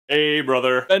Hey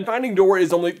brother. And Finding Dory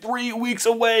is only 3 weeks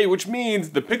away, which means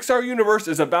the Pixar universe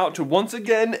is about to once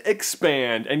again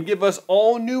expand and give us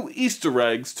all new Easter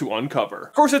eggs to uncover.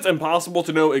 Of course, it's impossible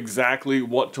to know exactly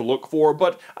what to look for,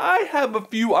 but I have a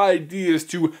few ideas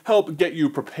to help get you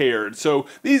prepared. So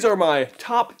these are my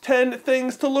top 10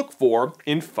 things to look for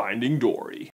in Finding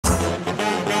Dory.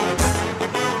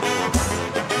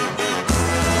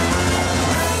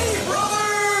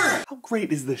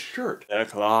 Great is this shirt?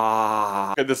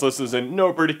 Okay, this list is in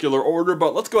no particular order,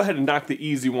 but let's go ahead and knock the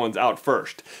easy ones out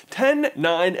first. 10,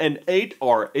 9, and 8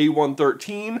 are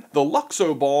A113, the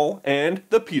Luxo Ball, and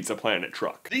the Pizza Planet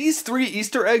truck. These 3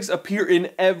 Easter eggs appear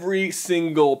in every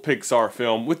single Pixar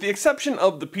film, with the exception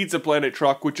of the Pizza Planet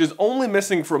truck, which is only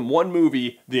missing from one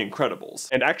movie, The Incredibles.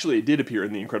 And actually it did appear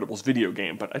in the Incredibles video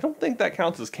game, but I don't think that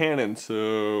counts as canon,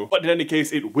 so... But in any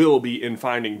case, it will be in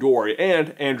Finding Dory,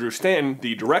 and Andrew Stanton,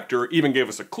 the director, even gave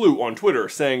us a clue on Twitter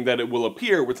saying that it will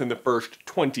appear within the first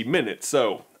 20 minutes,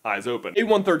 so eyes open.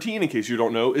 A113, in case you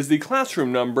don't know, is the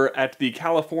classroom number at the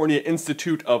California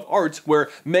Institute of Arts where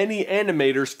many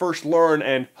animators first learn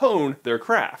and hone their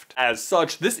craft. As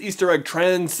such, this Easter egg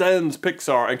transcends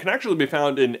Pixar and can actually be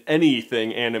found in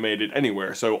anything animated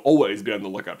anywhere, so always be on the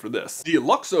lookout for this. The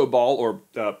Luxo Ball, or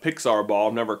Pixar Ball,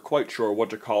 I'm never quite sure what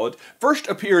to call it, first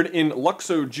appeared in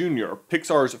Luxo Jr.,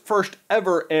 Pixar's first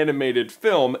ever animated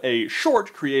film, a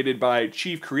short created by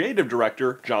Chief Creative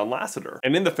Director John Lasseter.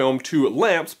 And in the film, 2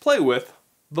 lamps play with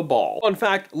the ball. Fun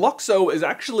fact, Luxo is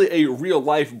actually a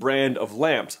real-life brand of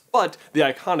lamps, but the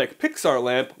iconic Pixar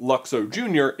lamp, Luxo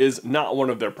Jr., is not one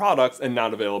of their products and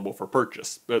not available for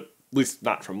purchase, but at least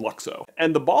not from Luxo.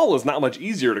 And the ball is not much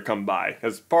easier to come by.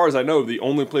 As far as I know, the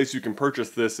only place you can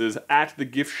purchase this is at the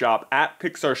gift shop at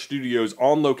Pixar Studios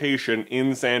on location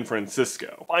in San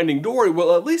Francisco. Finding Dory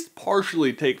will at least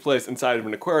partially take place inside of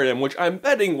an aquarium, which I'm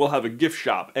betting will have a gift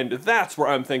shop, and that's where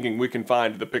I'm thinking we can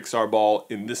find the Pixar ball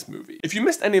in this movie. If you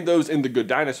missed any of those in The Good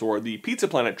Dinosaur, the Pizza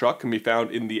Planet truck can be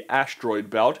found in the asteroid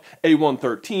belt,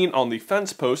 A113 on the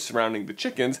fence post surrounding the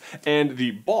chickens, and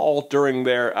the ball during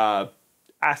their,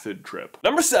 acid trip.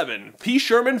 Number 7, P.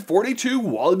 Sherman 42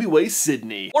 Wallaby Way,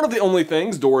 Sydney. One of the only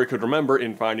things Dory could remember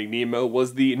in Finding Nemo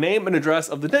was the name and address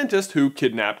of the dentist who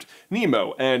kidnapped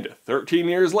Nemo, and 13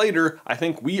 years later, I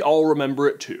think we all remember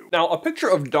it too. Now, a picture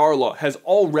of Darla has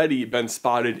already been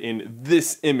spotted in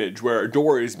this image where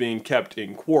Dory is being kept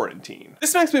in quarantine.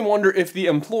 This makes me wonder if the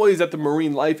employees at the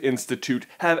Marine Life Institute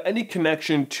have any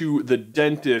connection to the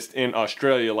dentist in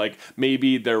Australia, like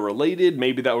maybe they're related,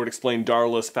 maybe that would explain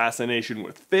Darla's fascination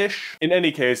with fish. In any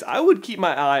case, I would keep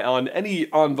my eye on any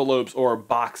envelopes or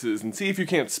boxes and see if you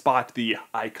can't spot the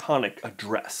iconic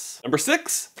address. Number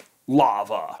 6,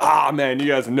 Lava. Ah man, you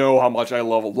guys know how much I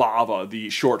love Lava, the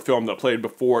short film that played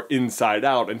before Inside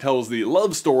Out and tells the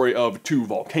love story of 2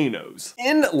 volcanoes.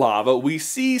 In Lava, we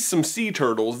see some sea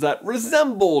turtles that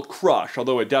resemble Crush,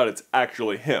 although I doubt it's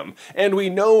actually him. And we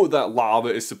know that Lava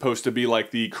is supposed to be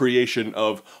like the creation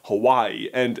of Hawaii,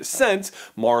 and since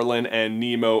Marlin and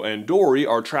Nemo and Dory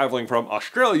are traveling from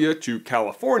Australia to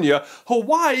California,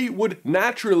 Hawaii would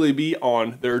naturally be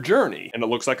on their journey. And it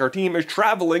looks like our team is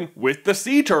traveling with the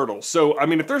sea turtles. So, I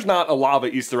mean, if there's not a Lava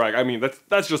Easter egg, I mean,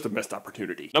 that's just a missed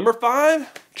opportunity. Number 5,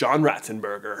 John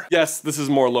Ratzenberger. Yes, this is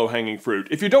more low-hanging fruit.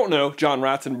 If you don't know, John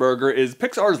Ratzenberger is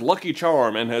Pixar's Lucky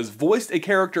Charm and has voiced a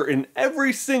character in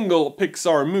every single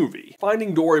Pixar movie.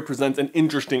 Finding Dory presents an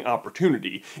interesting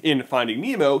opportunity. In Finding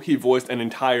Nemo, he voiced an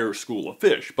entire school of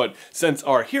fish, but since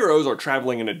our heroes are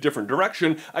traveling in a different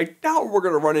direction, I doubt we're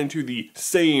gonna run into the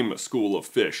same school of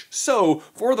fish. So,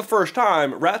 for the first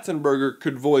time, Ratzenberger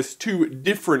could voice 2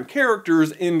 different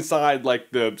characters inside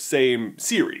like the same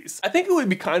series. I think it would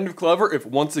be kind of clever if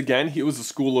once again he was a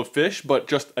school of fish, but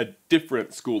just a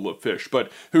different school of fish,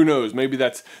 but who knows, maybe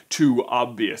that's too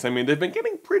obvious. I mean, they've been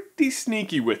getting pretty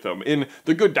sneaky with him. In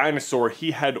The Good Dinosaur,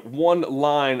 he had one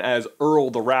line as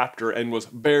Earl the Raptor and was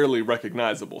barely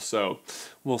recognizable, so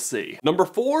we'll see. Number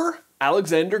 4,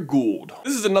 Alexander Gould.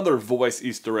 This is another voice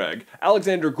Easter egg.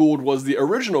 Alexander Gould was the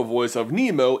original voice of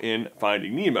Nemo in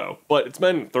Finding Nemo, but it's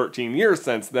been 13 years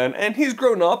since then, and he's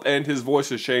grown up and his voice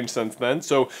has changed since then,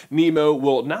 so Nemo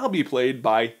will now be played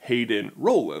by Hayden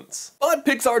Rollins. But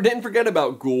Pixar didn't forget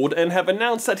about Gould and have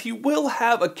announced that he will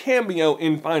have a cameo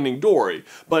in Finding Dory,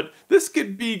 but this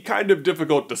could be kind of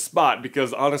difficult to spot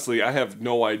because honestly I have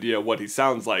no idea what he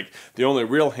sounds like. The only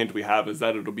real hint we have is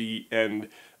that it'll be an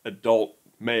adult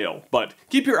male, but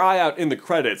keep your eye out in the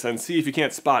credits and see if you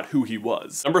can't spot who he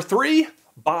was. Number 3,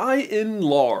 By and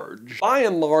Large. By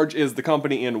and Large is the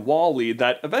company in WALL-E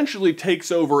that eventually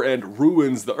takes over and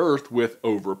ruins the Earth with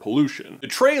overpollution. The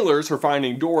trailers for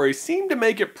Finding Dory seem to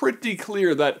make it pretty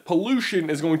clear that pollution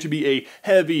is going to be a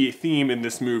heavy theme in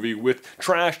this movie, with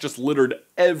trash just littered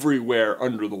everywhere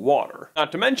under the water.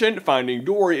 Not to mention, Finding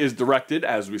Dory is directed,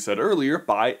 as we said earlier,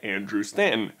 by Andrew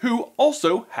Stanton, who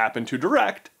also happened to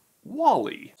direct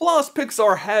WALL-E. Plus,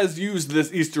 Pixar has used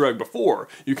this Easter egg before.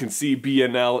 You can see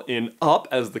B&L in Up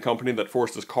as the company that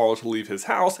forces Carl to leave his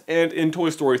house, and in Toy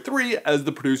Story 3 as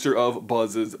the producer of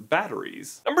Buzz's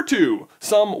batteries. Number 2,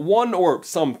 someone or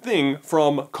something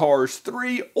from Cars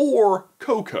 3 or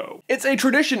Coco. It's a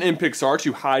tradition in Pixar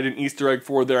to hide an Easter egg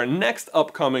for their next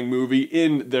upcoming movie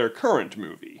in their current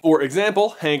movie. For example,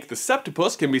 Hank the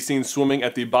Septipus can be seen swimming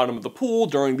at the bottom of the pool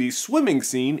during the swimming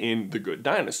scene in The Good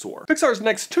Dinosaur. Pixar's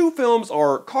next 2 films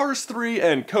are Cars 3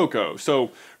 and Coco,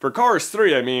 so for Cars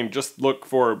 3, I mean, just look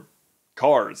for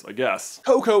Cars, I guess.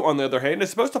 Coco, on the other hand, is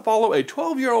supposed to follow a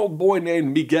 12-year-old boy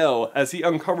named Miguel as he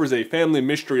uncovers a family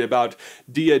mystery about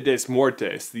Dia de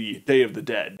Muertos, the Day of the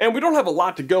Dead. And we don't have a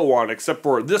lot to go on except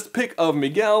for this pic of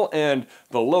Miguel and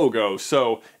the logo,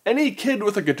 so any kid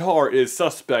with a guitar is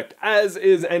suspect, as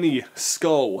is any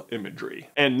skull imagery.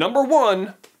 And number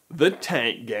 1, the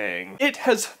Tank Gang. It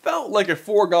has felt like a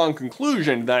foregone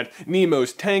conclusion that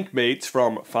Nemo's tank mates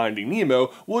from Finding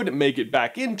Nemo would make it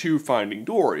back into Finding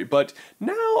Dory, but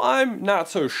now I'm not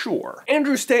so sure.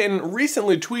 Andrew Stanton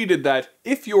recently tweeted that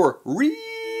if you're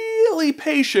really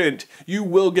patient, you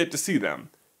will get to see them.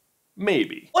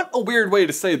 Maybe. What a weird way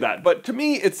to say that, but to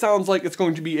me it sounds like it's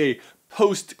going to be a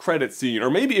post-credit scene, or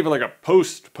maybe even like a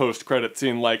post-credit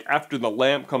scene, like after the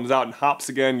lamp comes out and hops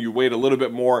again, you wait a little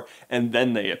bit more, and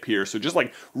then they appear. So just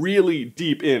like really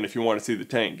deep in if you want to see the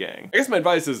Tank Gang. I guess my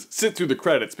advice is sit through the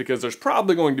credits, because there's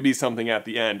probably going to be something at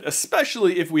the end,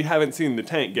 especially if we haven't seen the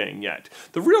Tank Gang yet.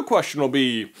 The real question will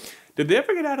be, did they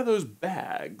ever get out of those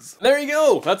bags? There you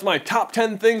go! That's my top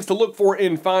 10 things to look for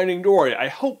in Finding Dory. I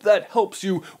hope that helps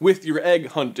you with your egg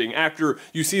hunting. After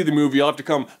you see the movie, you'll have to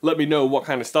come let me know what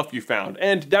kind of stuff you found.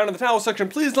 And down in the towel section,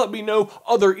 please let me know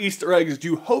other Easter eggs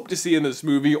you hope to see in this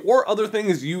movie, or other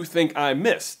things you think I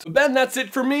missed. Ben, that's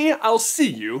it for me. I'll see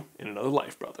you in another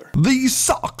life, brother. These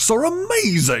socks are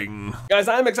amazing! Guys,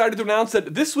 I'm excited to announce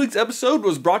that this week's episode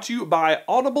was brought to you by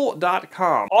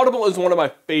Audible.com. Audible is one of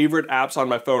my favorite apps on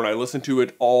my phone. I listen to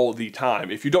it all the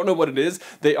time. If you don't know what it is,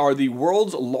 they are the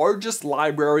world's largest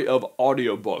library of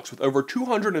audiobooks with over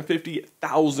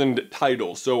 250,000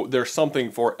 titles, so there's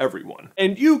something for everyone.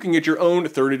 And you can get your own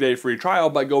 30-day free trial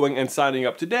by going and signing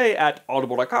up today at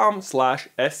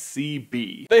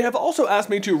audible.com/SCB. They have also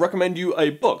asked me to recommend you a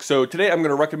book, so today I'm going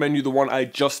to recommend you the one I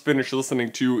just finished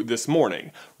listening to this morning,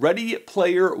 Ready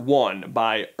Player One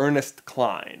by Ernest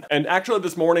Cline. And actually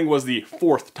this morning was the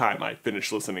 4th time I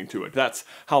finished listening to it. That's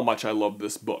how much I love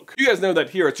this book. You guys know that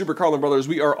here at SuperCarlinBrothers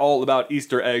we are all about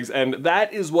Easter eggs, and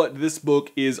that is what this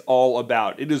book is all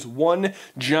about. It is one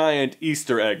giant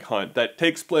Easter egg hunt that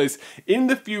takes place in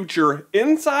the future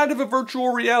inside of a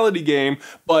virtual reality game,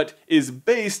 but is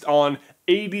based on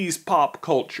 80s pop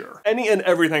culture. Any and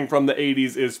everything from the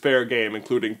 80s is fair game,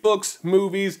 including books,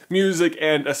 movies, music,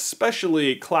 and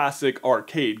especially classic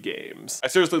arcade games. I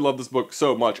seriously love this book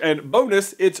so much, and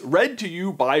bonus, it's read to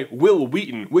you by Will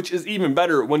Wheaton, which is even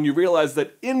better when you realize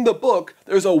that in the book,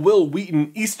 there's a Will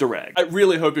Wheaton Easter egg. I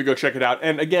really hope you go check it out,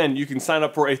 and again, you can sign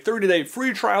up for a 30-day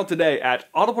free trial today at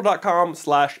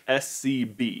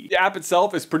audible.com/SCB. The app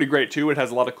itself is pretty great too. It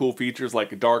has a lot of cool features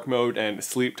like dark mode and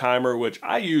sleep timer, which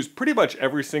I use pretty much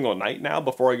every single night now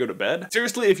before I go to bed.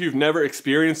 Seriously, if you've never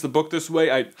experienced the book this way,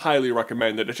 I highly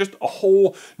recommend it. It's just a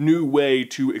whole new way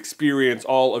to experience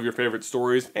all of your favorite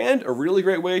stories, and a really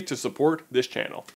great way to support this channel.